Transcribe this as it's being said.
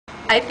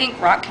I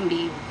think rock can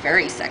be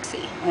very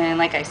sexy. And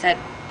like I said,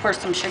 Pour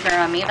Some Sugar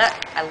on Me,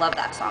 I love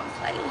that song. It's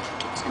like,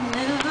 get in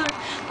the mood,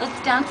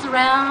 let's dance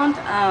around,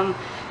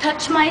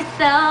 touch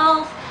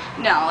myself.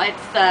 No, it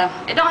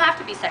don't have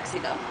to be sexy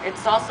though.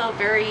 It's also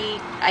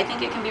very, I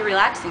think it can be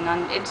relaxing.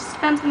 It just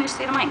depends on your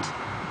state of mind.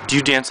 Do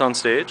you dance on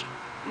stage?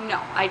 No,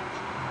 I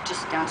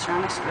just dance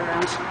around, I screw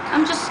around.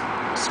 I'm just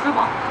a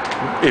screwball.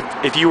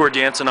 If you were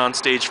dancing on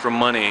stage for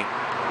money,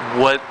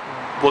 what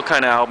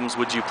kind of albums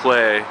would you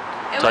play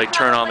to like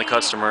turn on the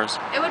customers?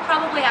 It would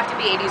probably have to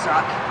be 80s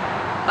rock,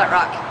 butt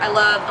rock. I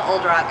love the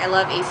old rock. I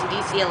love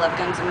AC/DC. I love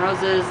Guns N'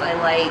 Roses. I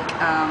like,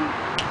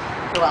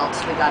 who else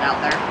we got out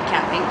there?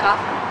 Can't think off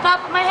the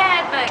top of my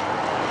head, but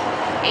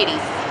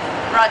 80s.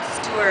 Rod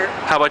Stewart.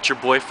 How about your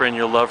boyfriend,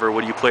 your lover?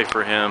 What do you play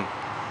for him?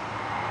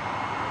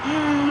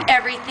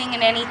 Everything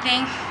and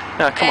anything.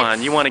 Now, come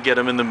on, you want to get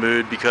him in the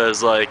mood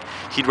because, like,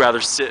 he'd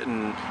rather sit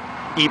and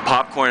eat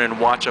popcorn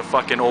and watch a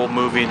fucking old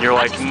movie, and you're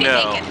like,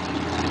 no.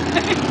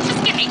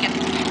 Just get naked.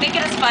 Make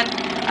it as fun.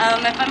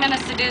 If I'm gonna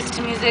seduce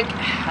to music,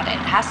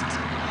 it has to.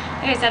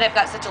 Like I said, I've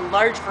got such a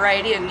large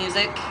variety of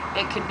music.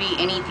 It could be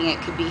anything.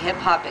 It could be hip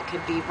hop. It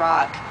could be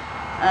rock.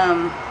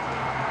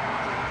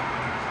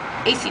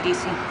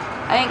 AC/DC.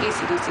 I think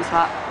AC/DC's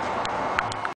hot.